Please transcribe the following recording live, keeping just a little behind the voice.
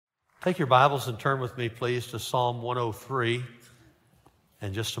Take your Bibles and turn with me, please, to Psalm 103.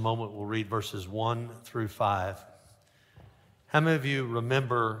 In just a moment, we'll read verses 1 through 5. How many of you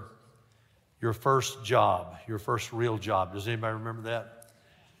remember your first job, your first real job? Does anybody remember that?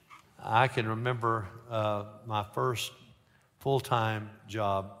 I can remember my first full-time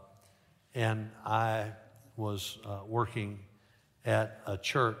job, and I was working at a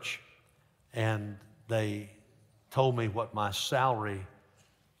church, and they told me what my salary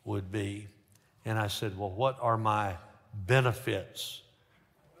would be. And I said, well, what are my benefits?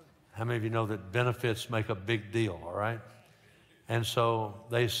 How many of you know that benefits make a big deal, all right? And so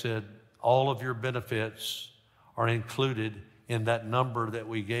they said, all of your benefits are included in that number that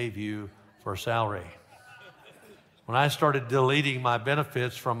we gave you for salary. When I started deleting my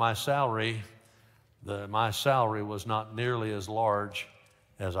benefits from my salary, my salary was not nearly as large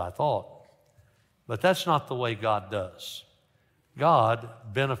as I thought. But that's not the way God does. God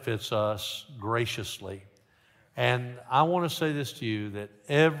benefits us graciously. And I want to say this to you, that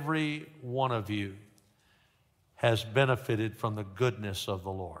every one of you has benefited from the goodness of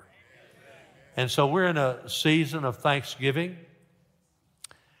the Lord. And so we're in a season of Thanksgiving.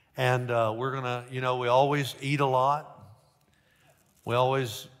 And we're going to, we always eat a lot. We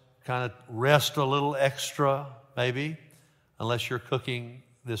always kind of rest a little extra, maybe, unless you're cooking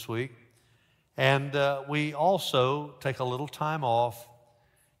this week. And we also take a little time off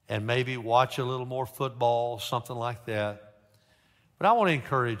and maybe watch a little more football, something like that. But I want to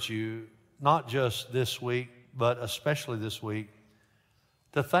encourage you, not just this week, but especially this week,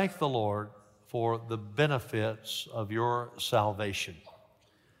 to thank the Lord for the benefits of your salvation.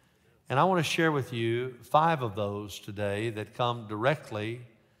 And I want to share with you 5 of those today that come directly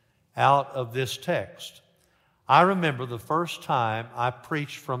out of this text. I remember the first time I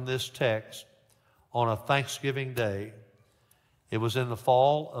preached from this text on a Thanksgiving day. It was in the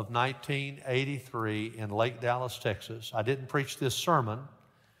fall of 1983 in Lake Dallas, Texas. I didn't preach this sermon,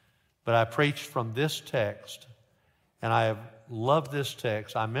 but I preached from this text, and I have loved this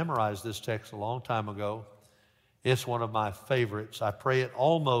text. I memorized this text a long time ago. It's one of my favorites. I pray it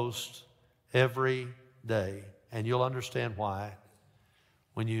almost every day, and you'll understand why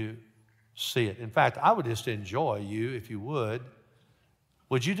when you see it. In fact, I would just enjoy you, if you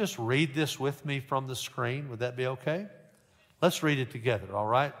would you just read this with me from the screen? Would that be okay? Let's read it together, all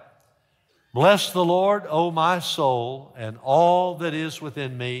right? Bless the Lord, O my soul, and all that is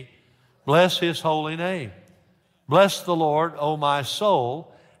within me. Bless his holy name. Bless the Lord, O my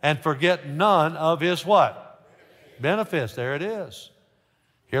soul, and forget none of his what? Benefits. There it is.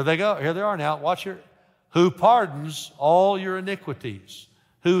 Here they go. Here they are now. Watch here. Who pardons all your iniquities,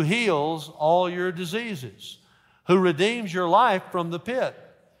 who heals all your diseases, who redeems your life from the pit,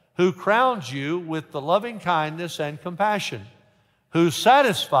 who crowns you with the loving kindness and compassion, who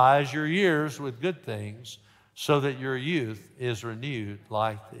satisfies your years with good things so that your youth is renewed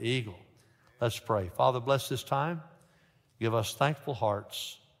like the eagle. Let's pray. Father, bless this time. Give us thankful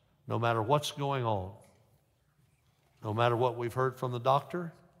hearts, no matter what's going on, no matter what we've heard from the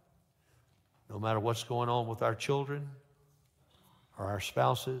doctor, no matter what's going on with our children or our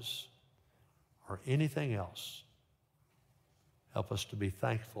spouses or anything else. Help us to be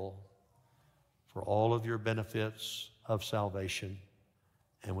thankful for all of your benefits of salvation.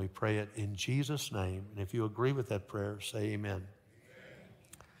 And we pray it in Jesus' name. And if you agree with that prayer, say amen. Amen.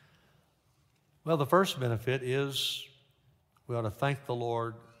 Well, the first benefit is we ought to thank the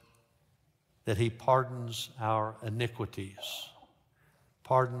Lord that he pardons our iniquities.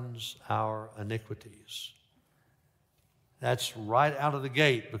 Pardons our iniquities. That's right out of the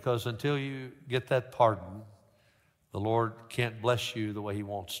gate, because until you get that pardon, the Lord can't bless you the way he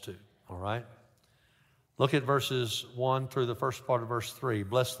wants to, all right? Look at verses 1 through the first part of verse 3.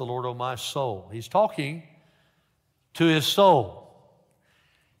 Bless the Lord, O my soul. He's talking to his soul.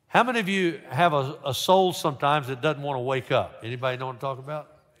 How many of you have a soul sometimes that doesn't want to wake up? Anybody know what I'm talking about?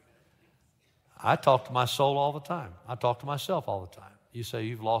 I talk to my soul all the time. I talk to myself all the time. You say,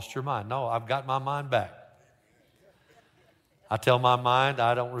 you've lost your mind. No, I've got my mind back. I tell my mind,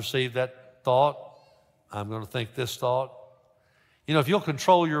 I don't receive that thought. I'm going to think this thought. If you'll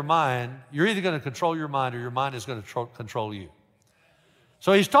control your mind, you're either going to control your mind or your mind is going to control you.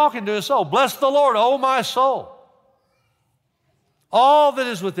 So he's talking to his soul. Bless the Lord, O my soul. All that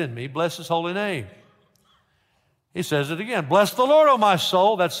is within me, bless his holy name. He says it again. Bless the Lord, O my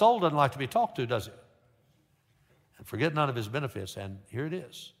soul. That soul doesn't like to be talked to, does it? And forget none of his benefits. And here it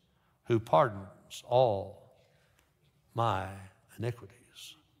is. Who pardons all my iniquities.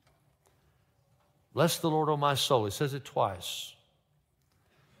 Bless the Lord, O my soul. He says it twice.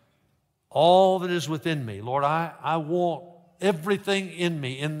 All that is within me. Lord, I want everything in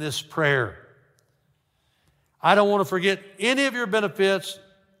me in this prayer. I don't want to forget any of your benefits.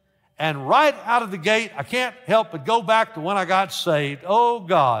 And right out of the gate, I can't help but go back to when I got saved. Oh,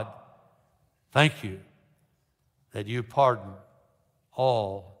 God, thank you that you pardon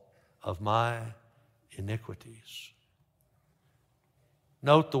all of my iniquities.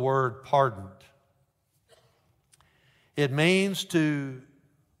 Note the word pardoned. It means to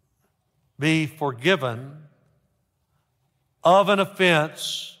be forgiven of an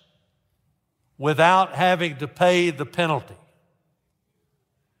offense without having to pay the penalty.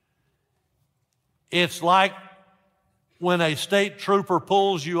 It's like when a state trooper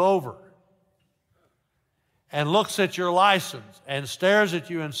pulls you over and looks at your license and stares at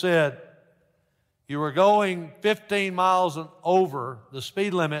you and said, you were going 15 miles over the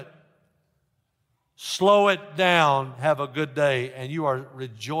speed limit, slow it down, have a good day, and you are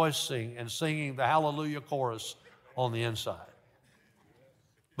rejoicing and singing the hallelujah chorus on the inside.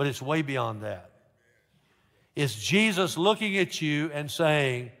 But it's way beyond that. It's Jesus looking at you and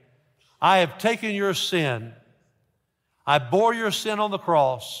saying, I have taken your sin, I bore your sin on the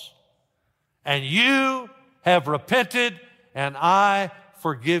cross, and you have repented, and I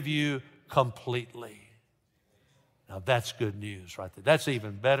forgive you completely. Now that's good news right there. That's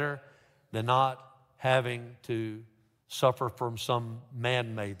even better than not having to suffer from some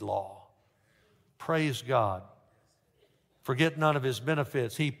man-made law. Praise God. Forget none of his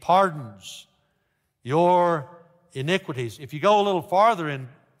benefits. He pardons your iniquities. If you go a little farther in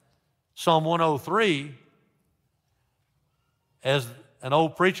Psalm 103, as an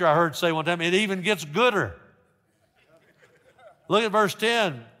old preacher I heard say one time, it even gets gooder. Look at verse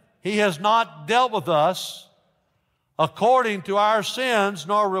 10. He has not dealt with us according to our sins,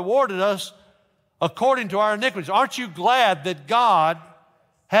 nor rewarded us according to our iniquities. Aren't you glad that God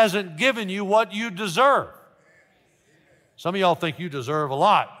hasn't given you what you deserve? Some of y'all think you deserve a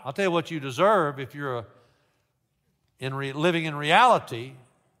lot. I'll tell you what you deserve if you're living in reality.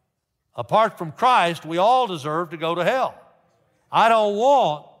 Apart from Christ, we all deserve to go to hell. I don't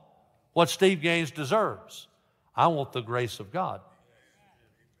want what Steve Gaines deserves. I want the grace of God.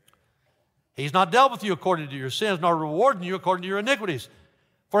 He's not dealt with you according to your sins, nor rewarding you according to your iniquities.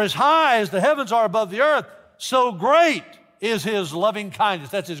 For as high as the heavens are above the earth, so great is his loving kindness.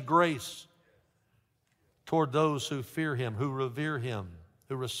 That's his grace toward those who fear him, who revere him,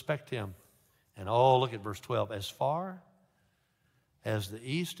 who respect him. And oh, look at verse 12. As far as the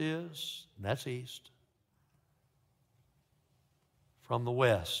east is, and that's east, from the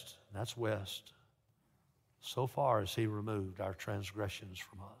west, and that's west, so far as he removed our transgressions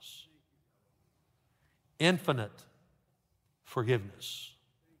from us. Infinite forgiveness.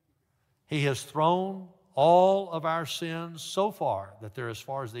 He has thrown all of our sins so far that they're as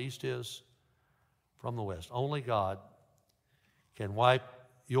far as the east is from the west. Only God can wipe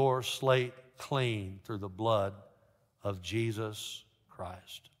your slate clean through the blood of Jesus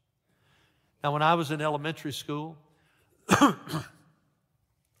Christ. Now, when I was in elementary school,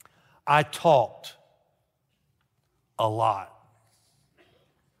 I talked a lot.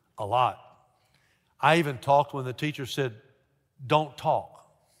 A lot. I even talked when the teacher said, don't talk.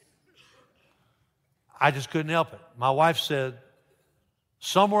 I just couldn't help it. My wife said,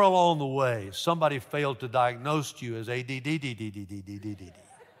 somewhere along the way, somebody failed to diagnose you as ADD.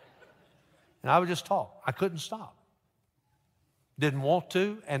 And I would just talk. I couldn't stop. Didn't want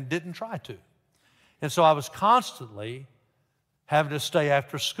to and didn't try to. And so I was constantly having to stay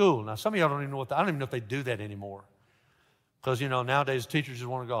after school. Now, some of y'all don't even know I don't even know if they do that anymore. Because, nowadays teachers just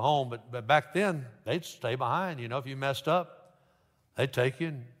want to go home. But back then, they'd stay behind. If you messed up, they'd take you.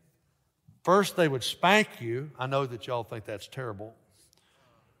 And first, they would spank you. I know that y'all think that's terrible.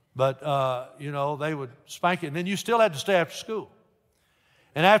 But, they would spank you. And then you still had to stay after school.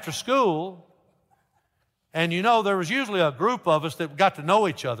 And after school, and there was usually a group of us that got to know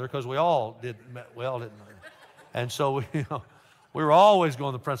each other because we all didn't know. And so, we were always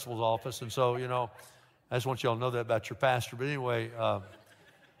going to the principal's office. And so, I just want y'all to know that about your pastor. But anyway,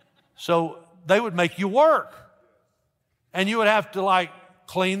 so they would make you work. And you would have to,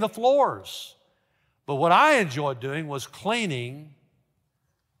 clean the floors. But what I enjoyed doing was cleaning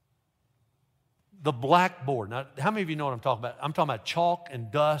the blackboard. Now, how many of you know what I'm talking about? I'm talking about chalk and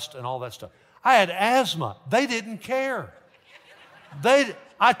dust and all that stuff. I had asthma. They didn't care. I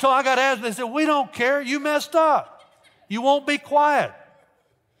got asthma. They said, we don't care. You messed up. You won't be quiet.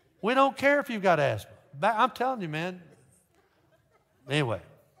 We don't care if you've got asthma. I'm telling you, man. Anyway,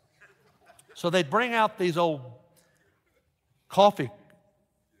 so they'd bring out these old coffee,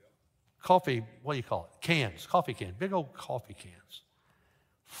 what do you call it? Cans, coffee cans, big old coffee cans,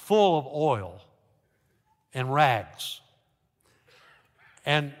 full of oil and rags.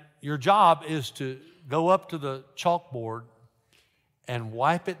 And your job is to go up to the chalkboard and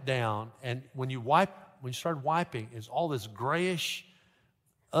wipe it down. And when you start wiping, it's all this grayish,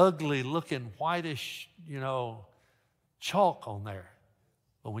 ugly looking, whitish, chalk on there.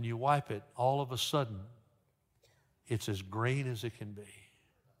 But when you wipe it, all of a sudden, it's as green as it can be.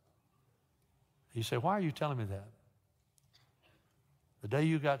 You say, why are you telling me that? The day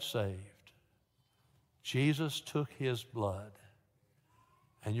you got saved, Jesus took his blood,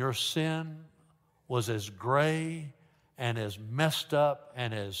 and your sin was as gray and as messed up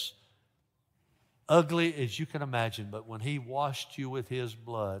and as ugly as you can imagine. But when he washed you with his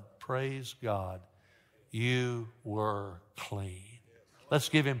blood, praise God, you were clean. Let's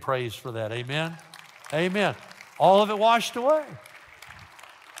give him praise for that. Amen? Amen. All of it washed away.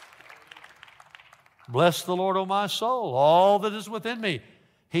 Bless the Lord, O my soul, all that is within me.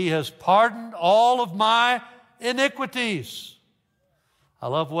 He has pardoned all of my iniquities. I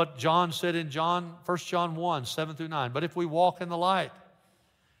love what John said in 1 John 1, 7 through 9. But if we walk in the light,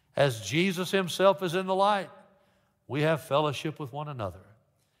 as Jesus himself is in the light, we have fellowship with one another.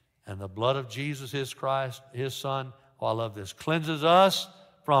 And the blood of Jesus, his Christ, his Son, I love this, cleanses us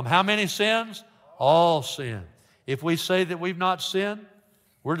from how many sins? All sin. If we say that we've not sinned,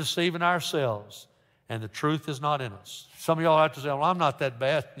 we're deceiving ourselves, and the truth is not in us. Some of y'all have to say, well, I'm not that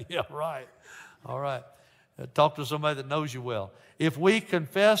bad. Yeah, right. All right. Talk to somebody that knows you well. If we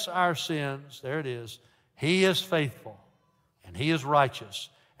confess our sins, there it is, he is faithful and he is righteous.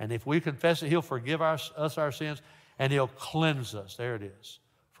 And if we confess it, he'll forgive us our sins, and he'll cleanse us, there it is,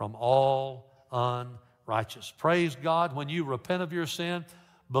 from all unrighteousness. Praise God. When you repent of your sin,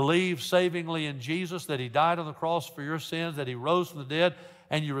 believe savingly in Jesus, that he died on the cross for your sins, that he rose from the dead,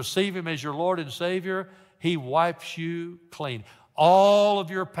 and you receive him as your Lord and Savior, he wipes you clean. All of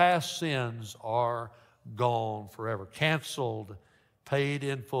your past sins are gone forever, canceled, paid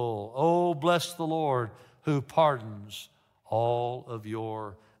in full. Oh, bless the Lord who pardons all of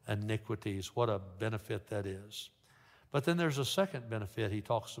your iniquities. What a benefit that is. But then there's a second benefit he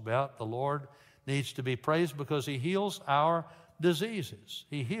talks about. The Lord needs to be praised because he heals our diseases.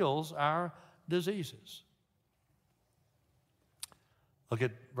 He heals our diseases. Look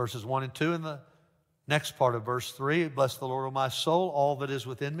at verses 1 and 2 in the next part of verse 3. Bless the Lord, O my soul, all that is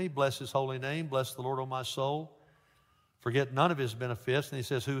within me. Bless his holy name. Bless the Lord, O my soul. Forget none of his benefits. And he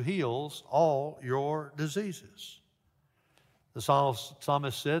says, who heals all your diseases. The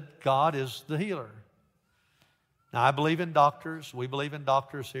psalmist said, God is the healer. Now, I believe in doctors. We believe in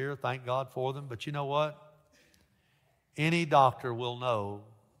doctors here. Thank God for them. But you know what? Any doctor will know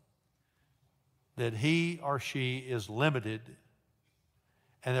that he or she is limited.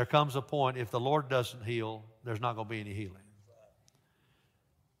 And there comes a point, if the Lord doesn't heal, there's not going to be any healing.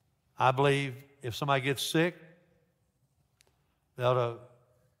 I believe if somebody gets sick, they ought to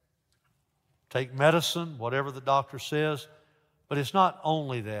take medicine, whatever the doctor says. But it's not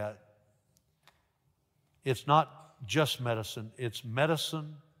only that. It's not just medicine. It's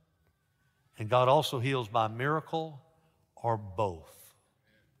medicine, and God also heals by miracle or both.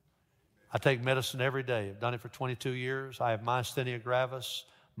 I take medicine every day. I've done it for 22 years. I have myasthenia gravis,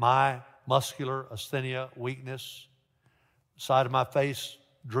 my muscular asthenia weakness. The side of my face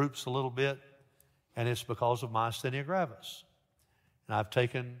droops a little bit, and it's because of myasthenia gravis. And I've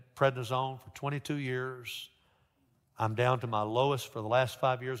taken prednisone for 22 years. I'm down to my lowest for the last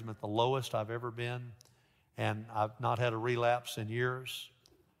 5 years. I'm at the lowest I've ever been, and I've not had a relapse in years.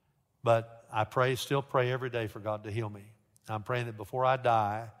 But I still pray every day for God to heal me. I'm praying that before I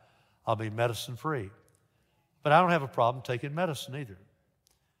die, I'll be medicine-free. But I don't have a problem taking medicine either.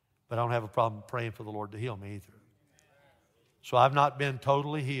 But I don't have a problem praying for the Lord to heal me either. So I've not been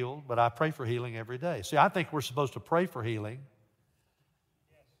totally healed, but I pray for healing every day. See, I think we're supposed to pray for healing.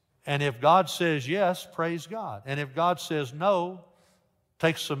 And if God says yes, praise God. And if God says no,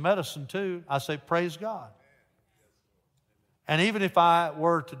 take some medicine too, I say praise God. And even if I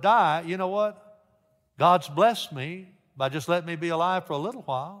were to die, you know what? God's blessed me by just letting me be alive for a little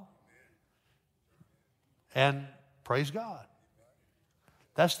while. And praise God.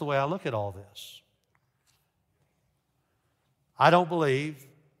 That's the way I look at all this. I don't believe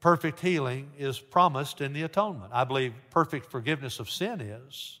perfect healing is promised in the atonement. I believe perfect forgiveness of sin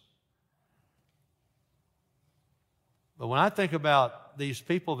is. But when I think about these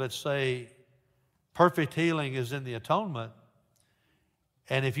people that say perfect healing is in the atonement,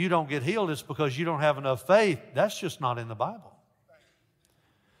 and if you don't get healed, it's because you don't have enough faith, that's just not in the Bible.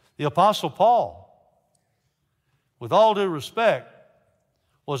 The Apostle Paul, with all due respect,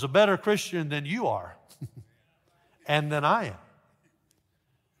 was a better Christian than you are and than I am.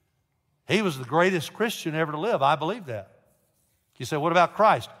 He was the greatest Christian ever to live. I believe that. You say, what about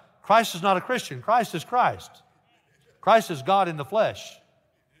Christ? Christ is not a Christian. Christ is Christ. Christ is God in the flesh.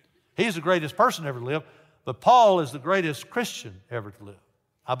 He's the greatest person ever to live, but Paul is the greatest Christian ever to live.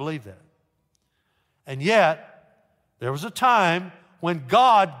 I believe that. And yet, there was a time when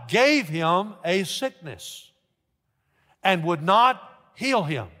God gave him a sickness and would not heal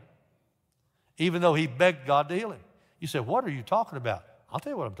him, even though he begged God to heal him. You say, what are you talking about? I'll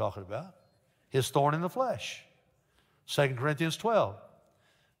tell you what I'm talking about. His thorn in the flesh. 2 Corinthians 12,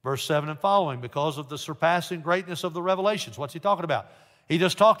 verse 7 and following, because of the surpassing greatness of the revelations. What's he talking about? He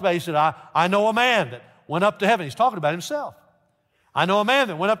just talked about, he said, I know a man that went up to heaven. He's talking about himself. I know a man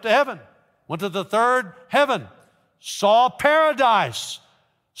that went up to heaven, went to the third heaven, saw paradise,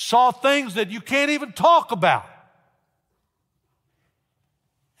 saw things that you can't even talk about.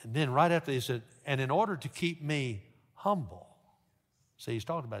 And then right after he said, and in order to keep me humble. See, he's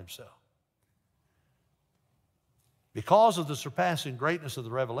talking about himself. Because of the surpassing greatness of the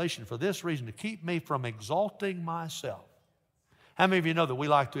revelation, for this reason, to keep me from exalting myself. How many of you know that we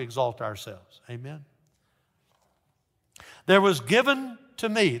like to exalt ourselves? Amen? There was given to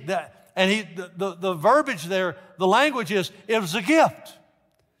me, the verbiage there, the language is, it was a gift.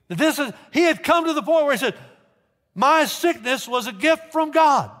 He had come to the point where he said, my sickness was a gift from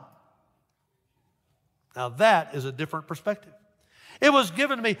God. Now that is a different perspective. It was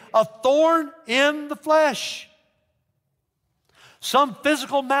given to me, a thorn in the flesh. Some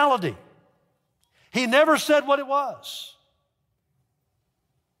physical malady. He never said what it was.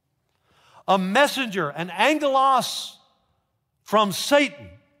 A messenger, an angelos from Satan,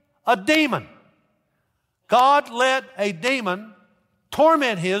 a demon. God let a demon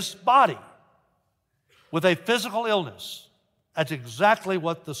torment his body with a physical illness. That's exactly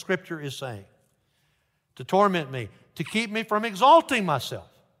what the Scripture is saying. To torment me, to keep me from exalting myself.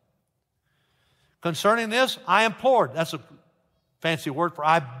 Concerning this, I implored. That's a fancy word for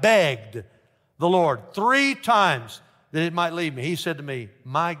I begged the Lord 3 times that it might leave me. He said to me,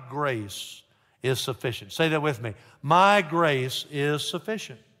 my grace is sufficient. Say that with me. My grace is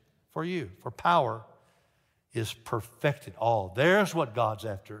sufficient for you, for power is perfected. Oh, there's what God's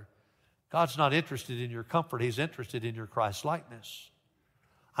after. God's not interested in your comfort. He's interested in your Christ-likeness.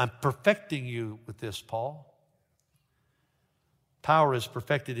 I'm perfecting you with this, Paul. Power is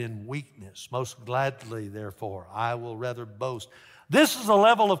perfected in weakness. Most gladly, therefore, I will rather boast. This is a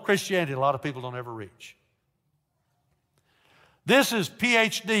level of Christianity a lot of people don't ever reach. This is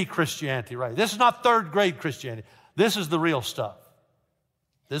PhD Christianity, right? This is not third grade Christianity. This is the real stuff.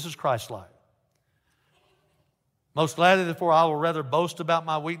 This is Christ-like. Most gladly, therefore, I will rather boast about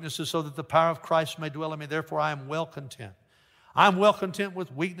my weaknesses so that the power of Christ may dwell in me. Therefore, I am well content. I'm well content with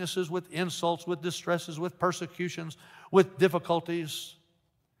weaknesses, with insults, with distresses, with persecutions, with difficulties.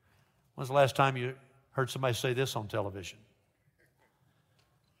 When's the last time you heard somebody say this on television?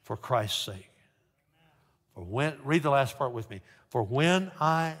 For Christ's sake. Read the last part with me. For when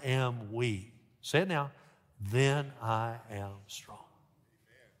I am weak, say it now, then I am strong.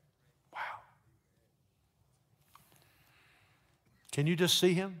 Wow. Can you just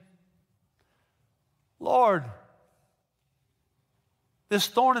see him? Lord, this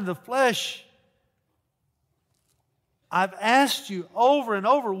thorn in the flesh, I've asked you over and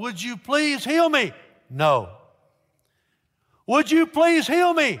over, would you please heal me? No. Would you please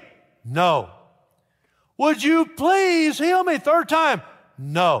heal me? No. Would you please heal me? 3rd time?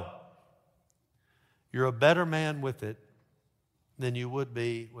 No. You're a better man with it than you would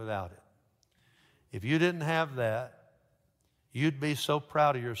be without it. If you didn't have that, you'd be so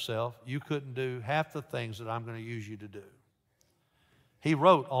proud of yourself, you couldn't do half the things that I'm going to use you to do. He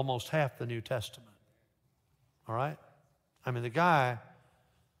wrote almost half the New Testament. All right? I mean, the guy,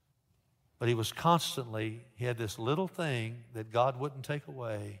 but he had this little thing that God wouldn't take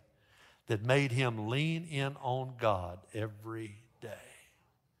away that made him lean in on God every day.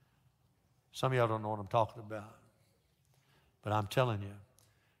 Some of y'all don't know what I'm talking about, but I'm telling you,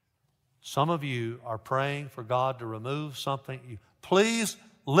 some of you are praying for God to remove something. Please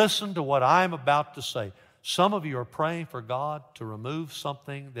listen to what I'm about to say. Some of you are praying for God to remove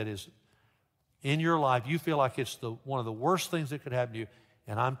something that is in your life. You feel like it's one of the worst things that could happen to you.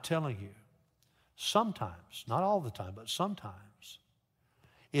 And I'm telling you, sometimes, not all the time, but sometimes,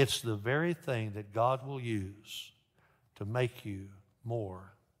 it's the very thing that God will use to make you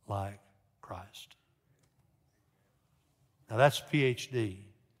more like Christ. Now that's PhD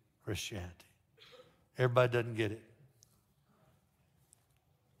Christianity. Everybody doesn't get it.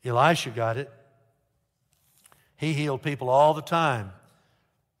 Elisha got it. He healed people all the time.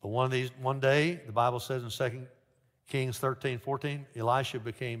 But one day, the Bible says in 2 Kings 13:14, Elisha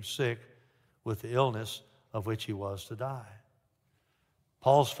became sick with the illness of which he was to die.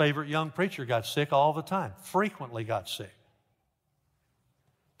 Paul's favorite young preacher got sick all the time, frequently got sick.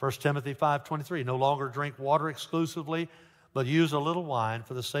 1 Timothy 5:23, no longer drink water exclusively, but use a little wine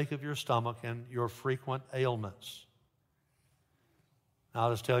for the sake of your stomach and your frequent ailments. Now,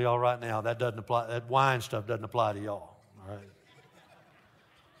 I'll just tell y'all right now, that wine stuff doesn't apply to y'all, all right?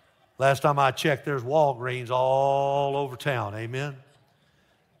 Last time I checked, there's Walgreens all over town, amen?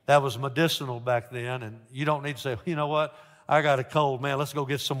 That was medicinal back then, and you don't need to say, you know what, I got a cold, man, let's go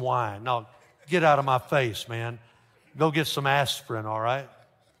get some wine. No, get out of my face, man. Go get some aspirin, all right?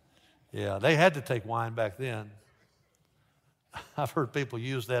 Yeah, they had to take wine back then. I've heard people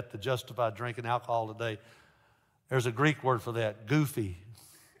use that to justify drinking alcohol today. There's a Greek word for that, goofy.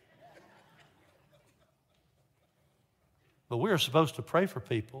 But we are supposed to pray for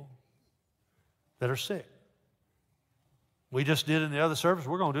people that are sick. We just did in the other service.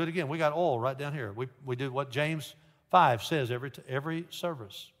 We're going to do it again. We got oil right down here. We do what James 5 says every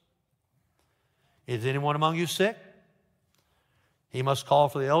service. Is anyone among you sick? He must call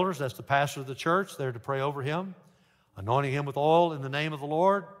for the elders. That's the pastor of the church. They're to pray over him, anointing him with oil in the name of the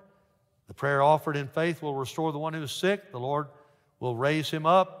Lord. The prayer offered in faith will restore the one who is sick. The Lord will raise him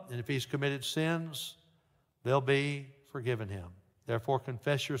up, and if he's committed sins, they'll be forgiven him. Therefore,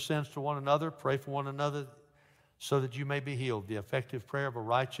 confess your sins to one another, pray for one another, so that you may be healed. The effective prayer of a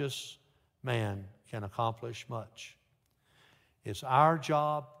righteous man can accomplish much. It's our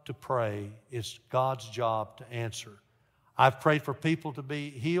job to pray. It's God's job to answer. I've prayed for people to be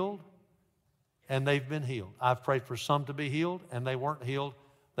healed, and they've been healed. I've prayed for some to be healed, and they weren't healed.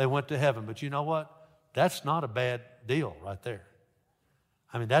 They went to heaven. But you know what? That's not a bad deal right there.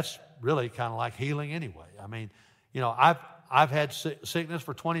 I mean, that's really kind of like healing anyway. I mean, you know, I've had sickness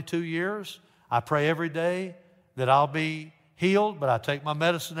for 22 years. I pray every day that I'll be healed, but I take my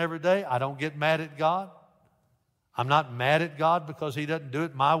medicine every day. I don't get mad at God. I'm not mad at God because He doesn't do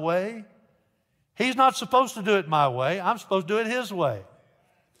it my way. He's not supposed to do it my way. I'm supposed to do it His way.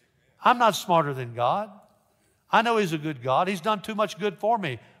 I'm not smarter than God. I know He's a good God. He's done too much good for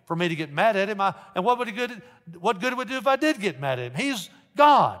me to get mad at Him. And what good it would do if I did get mad at Him? He's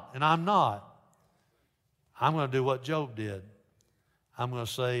God, and I'm not. I'm going to do what Job did. I'm going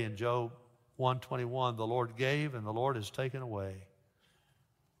to say in Job 1:21, the Lord gave and the Lord has taken away.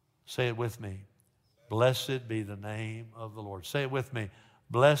 Say it with me. Blessed be the name of the Lord. Say it with me.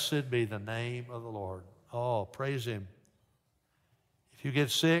 Blessed be the name of the Lord. Oh, praise Him. If you get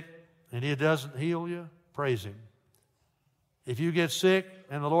sick and He doesn't heal you, praise Him. If you get sick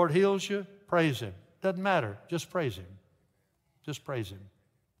and the Lord heals you, praise Him. Doesn't matter. Just praise Him. Just praise Him.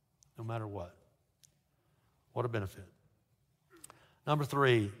 No matter what. What a benefit. Number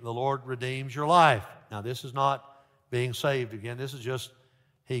 3, the Lord redeems your life. Now, this is not being saved again. This is just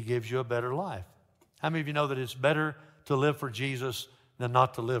He gives you a better life. How many of you know that it's better to live for Jesus than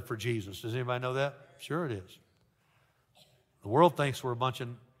not to live for Jesus? Does anybody know that? Sure it is. The world thinks we're a bunch of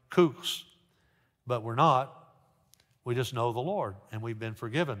kooks, but we're not. We just know the Lord, and we've been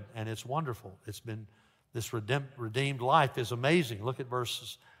forgiven, and it's wonderful. It's been, this redeemed life is amazing. Look at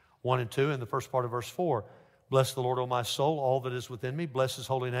verses 1 and 2 and the first part of verse 4. Bless the Lord, O my soul, all that is within me. Bless His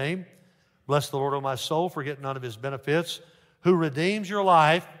holy name. Bless the Lord, O my soul, forget none of His benefits, who redeems your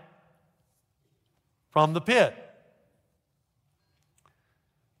life from the pit.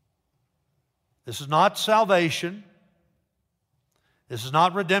 This is not salvation. This is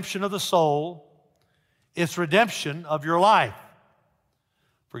not redemption of the soul. It's redemption of your life.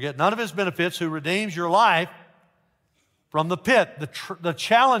 Forget none of His benefits, who redeems your life from the pit, the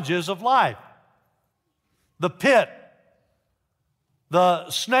challenges of life. The pit, the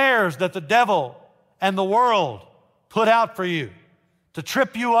snares that the devil and the world put out for you to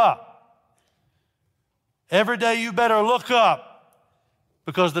trip you up. Every day you better look up,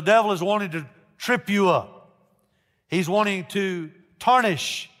 because the devil is wanting to trip you up. He's wanting to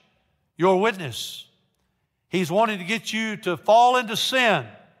tarnish your witness. He's wanting to get you to fall into sin.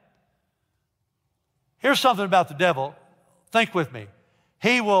 Here's something about the devil. Think with me.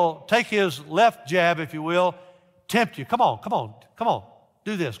 He will take his left jab, if you will, tempt you. Come on.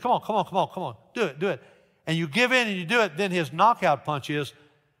 Do this. Come on. Do it. And you give in and you do it. Then his knockout punch is,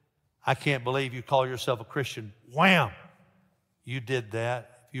 I can't believe you call yourself a Christian. Wham! You did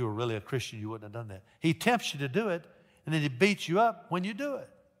that. If you were really a Christian, you wouldn't have done that. He tempts you to do it, and then he beats you up when you do it.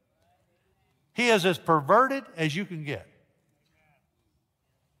 He is as perverted as you can get.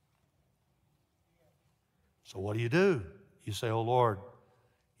 So what do? You say, oh Lord,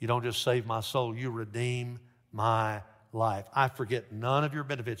 you don't just save my soul, you redeem my life. I forget none of your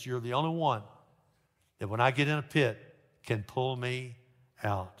benefits. You're the only one that when I get in a pit can pull me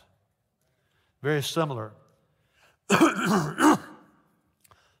out. Very similar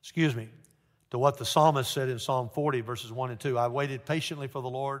to what the psalmist said in Psalm 40, verses 1 and 2. I waited patiently for the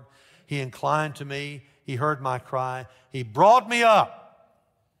Lord. He inclined to me. He heard my cry. He brought me up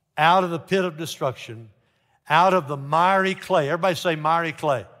out of the pit of destruction, out of the miry clay. Everybody say miry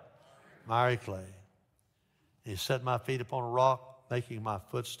clay. Miry clay. He set my feet upon a rock, making my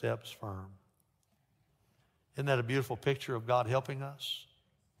footsteps firm. Isn't that a beautiful picture of God helping us?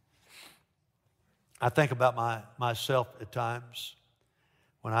 I think about myself at times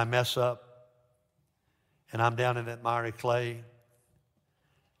when I mess up and I'm down in that miry clay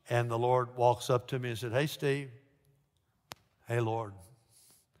and the Lord walks up to me and said, "Hey, Steve." "Hey, Lord."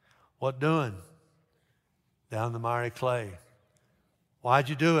 "What doing?" "Down in the miry clay." "Why'd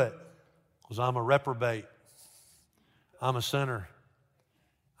you do it?" "Because I'm a reprobate. I'm a sinner.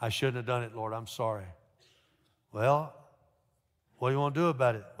 I shouldn't have done it, Lord. I'm sorry." "Well, what do you want to do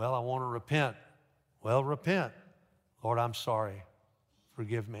about it?" "Well, I want to repent." "Well, repent." "Lord, I'm sorry.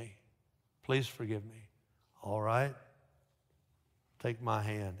 Forgive me. Please forgive me." "All right. Take my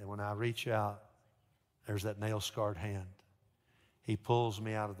hand." And when I reach out, there's that nail-scarred hand. He pulls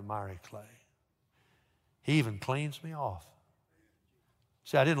me out of the miry clay. He even cleans me off.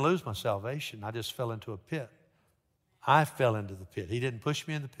 See, I didn't lose my salvation. I just fell into a pit. I fell into the pit. He didn't push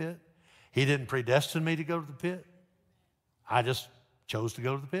me in the pit. He didn't predestine me to go to the pit. I just chose to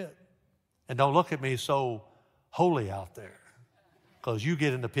go to the pit. And don't look at me so holy out there, because you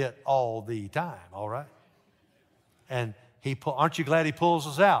get in the pit all the time, all right? And aren't you glad he pulls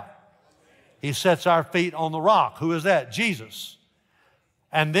us out? He sets our feet on the rock. Who is that? Jesus.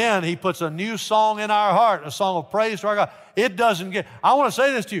 And then he puts a new song in our heart, a song of praise to our God. I want to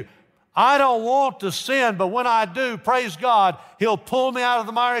say this to you. I don't want to sin, but when I do, praise God, he'll pull me out of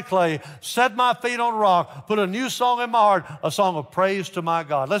the miry clay, set my feet on rock, put a new song in my heart, a song of praise to my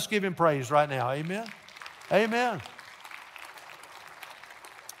God. Let's give him praise right now. Amen? Amen.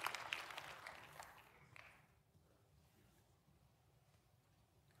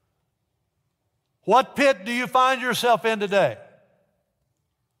 What pit do you find yourself in today?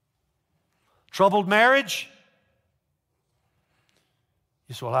 Troubled marriage?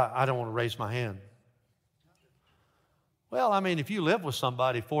 You say, "Well, I don't want to raise my hand." Well, I mean, if you live with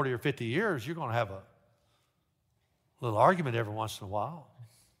somebody 40 or 50 years, you're going to have a little argument every once in a while.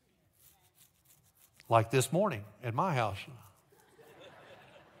 Like this morning at my house.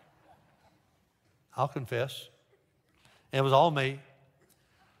 I'll confess. It was all me.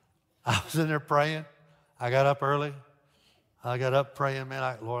 I was in there praying. I got up early. I got up praying,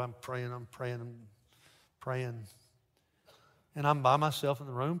 man. Lord, I'm praying. And I'm by myself in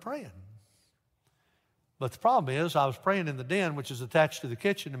the room praying. But the problem is I was praying in the den, which is attached to the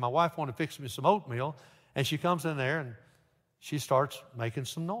kitchen, and my wife wanted to fix me some oatmeal, and she comes in there and she starts making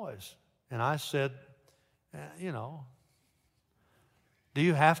some noise. And I said, do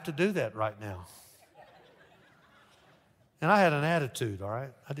you have to do that right now? And I had an attitude, all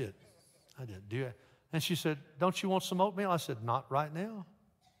right? I did. And she said, "Don't you want some oatmeal?" I said, "Not right now."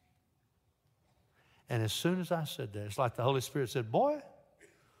 And as soon as I said that, it's like the Holy Spirit said, "Boy,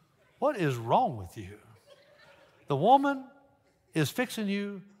 what is wrong with you? The woman is fixing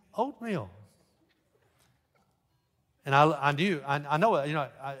you oatmeal." And I knew, I know,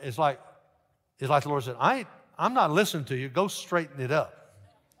 it's like the Lord said, I'm not listening to you. Go straighten it up.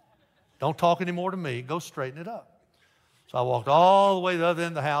 Don't talk anymore to me. Go straighten it up. So I walked all the way to the other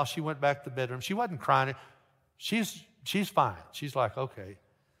end of the house. She went back to the bedroom. She wasn't crying. She's fine. She's like, okay.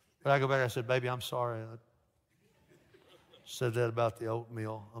 But I go back, I said, "Baby, I'm sorry. I said that about the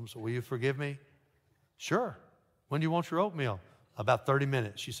oatmeal. Will you forgive me?" "Sure. When do you want your oatmeal?" "About 30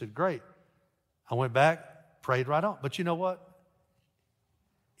 minutes. She said, "Great." I went back, prayed right on. But you know what?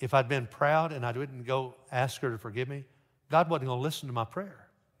 If I'd been proud and I didn't go ask her to forgive me, God wasn't going to listen to my prayer.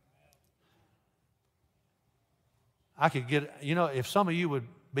 I could get, if some of you would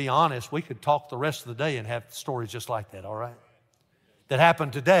be honest, we could talk the rest of the day and have stories just like that, all right? That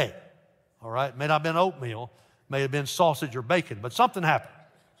happened today, all right? May not have been oatmeal, may have been sausage or bacon, but something happened.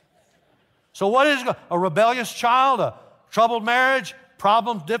 So what is a rebellious child, a troubled marriage,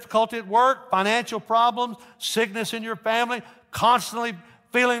 problems, difficulty at work, financial problems, sickness in your family, constantly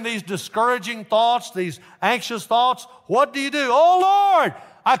feeling these discouraging thoughts, these anxious thoughts? What do? "Oh, Lord,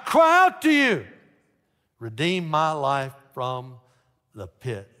 I cry out to you. Redeem my life from the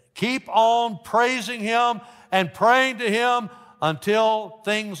pit." Keep on praising him and praying to him until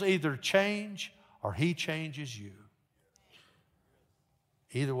things either change or he changes you.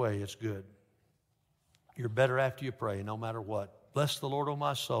 Either way, it's good. You're better after you pray, no matter what. Bless the Lord, O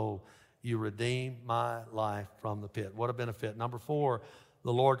my soul. You redeem my life from the pit. What a benefit. Number 4,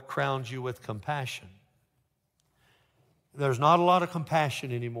 the Lord crowns you with compassion. There's not a lot of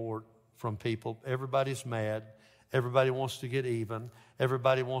compassion anymore from people. Everybody's mad. Everybody wants to get even.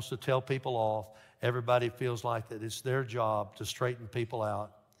 Everybody wants to tell people off. Everybody feels like that it's their job to straighten people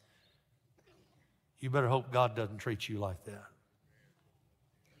out. You better hope God doesn't treat you like that.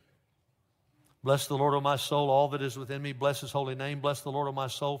 Bless the Lord, O my soul, all that is within me. Bless His holy name. Bless the Lord, O my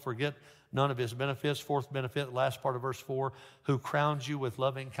soul. Forget none of His benefits. Fourth benefit, last part of verse 4, who crowns you with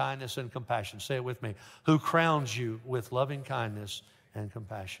loving kindness and compassion. Say it with me. Who crowns you with loving kindness and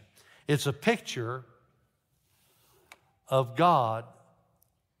compassion. It's a picture of God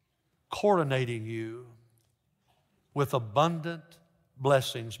coordinating you with abundant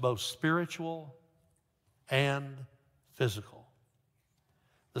blessings, both spiritual and physical.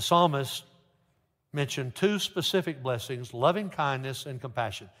 The psalmist mentioned two specific blessings, loving kindness and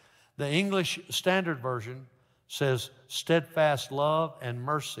compassion. The English Standard Version says steadfast love and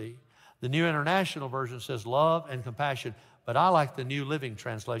mercy. The New International Version says love and compassion, but I like the New Living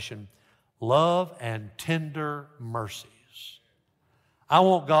Translation, love and tender mercies. I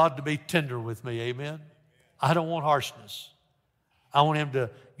want God to be tender with me, amen? I don't want harshness. I want Him to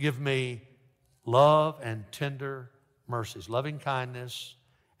give me love and tender mercies, loving kindness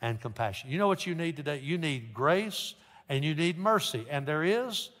and compassion. You know what you need today? You need grace and you need mercy. And there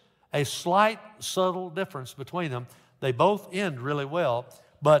is a slight, subtle difference between them. They both end really well.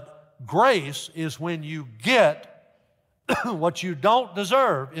 But grace is when you get what you don't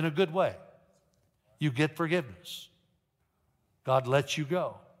deserve in a good way. You get forgiveness. God lets you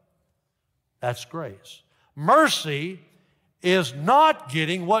go. That's grace. Mercy is not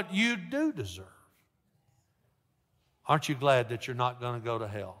getting what you do deserve. Aren't you glad that you're not going to go to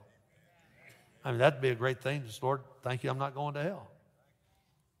hell? I mean, that'd be a great thing. Just, Lord, thank you, I'm not going to hell.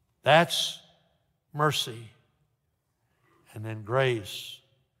 That's mercy. And then grace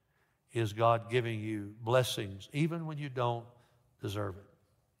is God giving you blessings even when you don't deserve it.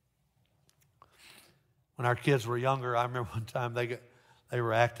 When our kids were younger, I remember one time they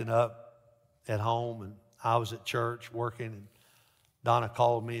were acting up at home, and I was at church working, and Donna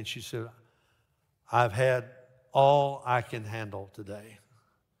called me and she said, I've had all I can handle today.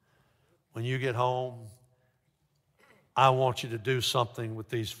 When you get home, I want you to do something with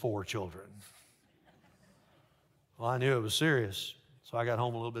these 4 children. Well, I knew it was serious, so I got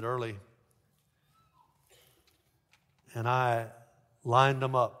home a little bit early, and I lined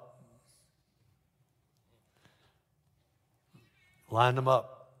them up.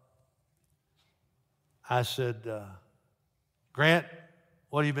 I said, Grant,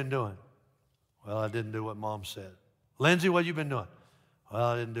 what have you been doing? Well, I didn't do what Mom said. Lindsay, what have you been doing? Well,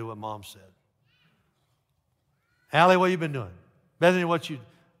 I didn't do what Mom said. Allie, what have you been doing? Bethany,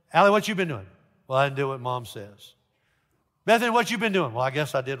 Allie, what you been doing? Well, I didn't do what Mom says. Bethany, what you been doing? Well, I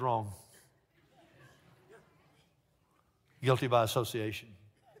guess I did wrong. Guilty by association.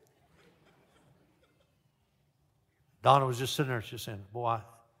 Donna was just sitting there just saying, boy,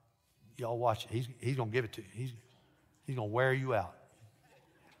 y'all watch it. He's going to give it to you. He's going to wear you out.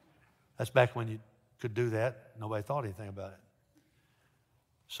 That's back when you could do that. Nobody thought anything about it.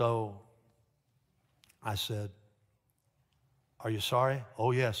 So I said, are you sorry?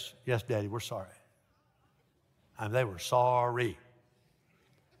 Oh, yes. Yes, Daddy, we're sorry. I mean, they were sorry.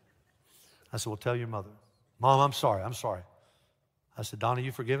 I said, well, tell your mother. Mom, I'm sorry. I said, Donna,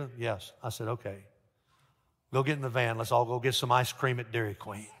 you forgiven? Yes. I said, okay. Go get in the van. Let's all go get some ice cream at Dairy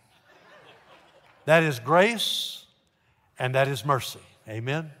Queen. That is grace and that is mercy.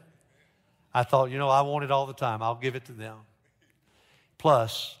 Amen? I thought, I want it all the time. I'll give it to them.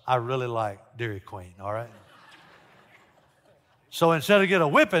 Plus, I really like Dairy Queen, all right? So instead of get a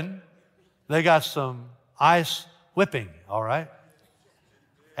whipping, they got some ice whipping, all right?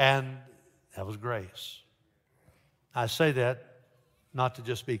 And that was grace. I say that not to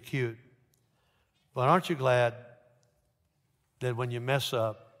just be cute, but aren't you glad that when you mess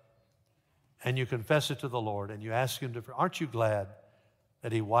up and you confess it to the Lord and you ask Him to, aren't you glad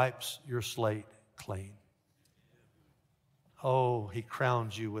that He wipes your slate clean? Oh, He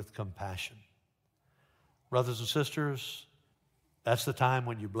crowns you with compassion. Brothers and sisters, that's the time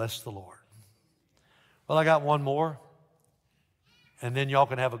when you bless the Lord. Well, I got one more, and then y'all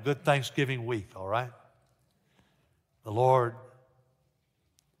can have a good Thanksgiving week, all right? The Lord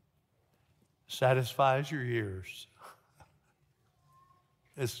satisfies your ears.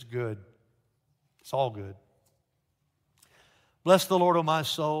 This is good. It's all good. Bless the Lord, O my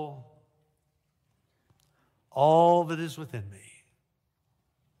soul, all that is within me.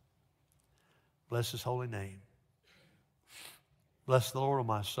 Bless His holy name. Bless the Lord, O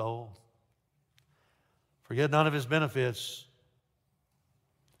my soul. Forget none of His benefits,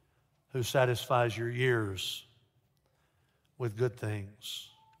 who satisfies your ears with good things,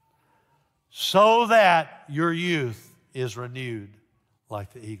 so that your youth is renewed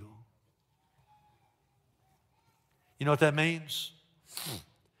like the eagle. You know what that means?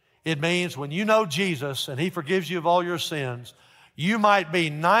 It means when you know Jesus and He forgives you of all your sins, you might be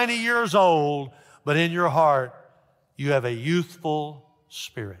 90 years old, but in your heart, you have a youthful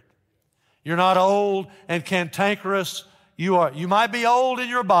spirit. You're not old and cantankerous. You might be old in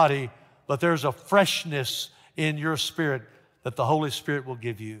your body, but there's a freshness in your spirit that the Holy Spirit will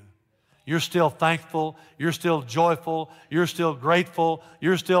give you. You're still thankful. You're still joyful. You're still grateful.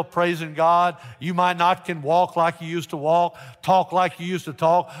 You're still praising God. You might not can walk like you used to walk, talk like you used to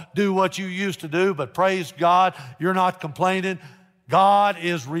talk, do what you used to do, but praise God, you're not complaining. God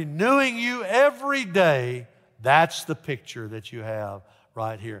is renewing you every day. That's the picture that you have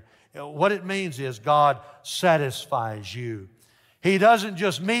right here. What it means is God satisfies you. He doesn't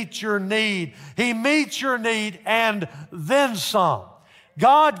just meet your need. He meets your need and then some.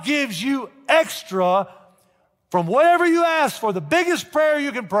 God gives you extra from whatever you ask for. The biggest prayer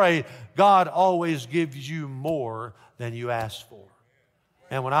you can pray, God always gives you more than you asked for.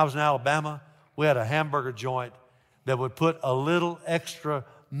 And when I was in Alabama, we had a hamburger joint that would put a little extra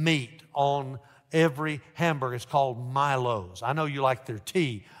meat on every hamburger. It's called Milo's. I know you like their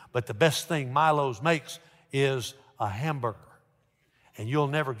tea, but the best thing Milo's makes is a hamburger. And you'll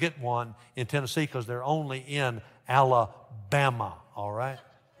never get one in Tennessee because they're only in Alabama, all right?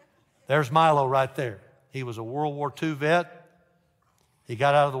 There's Milo right there. He was a World War II vet. He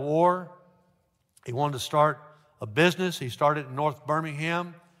got out of the war. He wanted to start a business. He started in North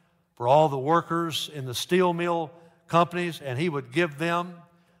Birmingham for all the workers in the steel mill companies, and he would give them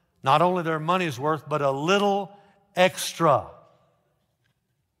not only their money's worth, but a little extra.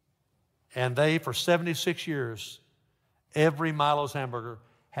 And they, for 76 years, every Milo's hamburger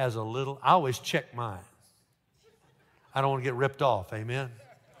has a little. I always check mine. I don't want to get ripped off, amen?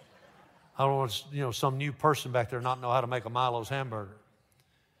 I don't want some new person back there not know how to make a Milo's hamburger.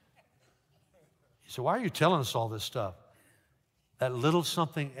 You say, why are you telling us all this stuff? That little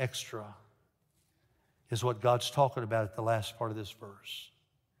something extra is what God's talking about at the last part of this verse.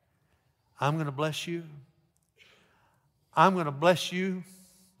 I'm going to bless you. I'm going to bless you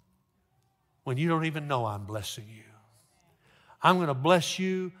when you don't even know I'm blessing you. I'm going to bless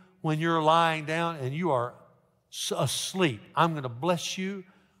you when you're lying down and you are asleep. I'm going to bless you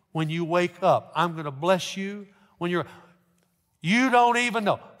when you wake up. I'm going to bless you when you don't even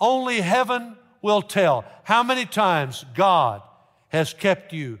know. Only heaven will tell how many times God has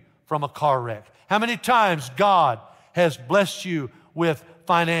kept you from a car wreck. How many times God has blessed you with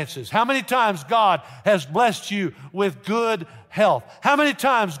finances. How many times God has blessed you with good health. How many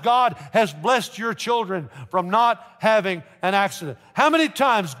times God has blessed your children from not having an accident. How many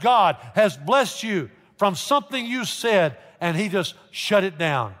times God has blessed you from something you said and He just shut it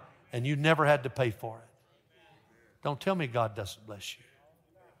down and you never had to pay for it. Don't tell me God doesn't bless you.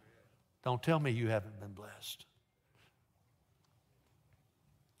 Don't tell me you haven't been blessed.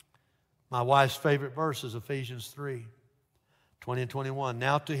 My wife's favorite verse is Ephesians 3, 20 and 21.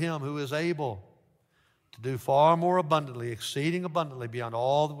 Now to Him who is able to do far more abundantly, exceeding abundantly beyond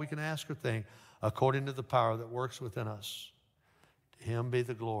all that we can ask or think, according to the power that works within us. To Him be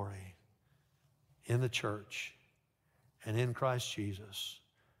the glory in the church and in Christ Jesus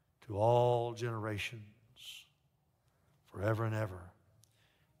to all generations, forever and ever.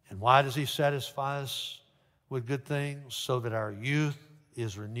 And why does He satisfy us with good things? So that our youth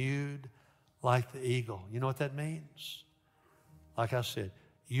is renewed like the eagle. You know what that means? Like I said,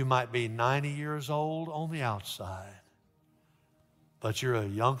 you might be 90 years old on the outside, but you're a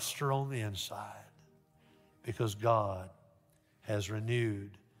youngster on the inside because God has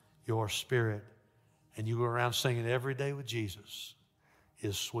renewed your spirit. And you go around singing every day with Jesus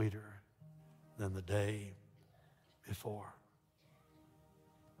is sweeter than the day before.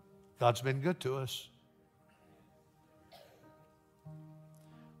 God's been good to us.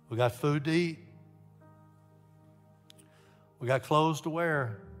 We got food to eat. We got clothes to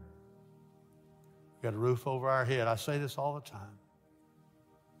wear. We got a roof over our head. I say this all the time.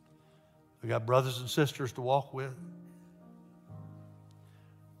 We got brothers and sisters to walk with.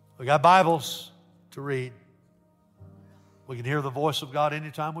 We got Bibles to read. We can hear the voice of God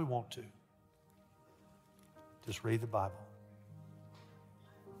anytime we want to. Just read the Bible.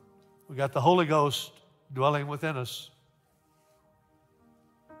 We got the Holy Ghost dwelling within us.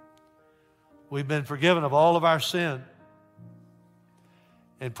 We've been forgiven of all of our sin.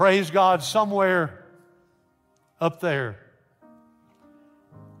 And praise God, somewhere up there,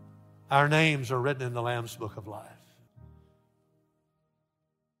 our names are written in the Lamb's Book of Life.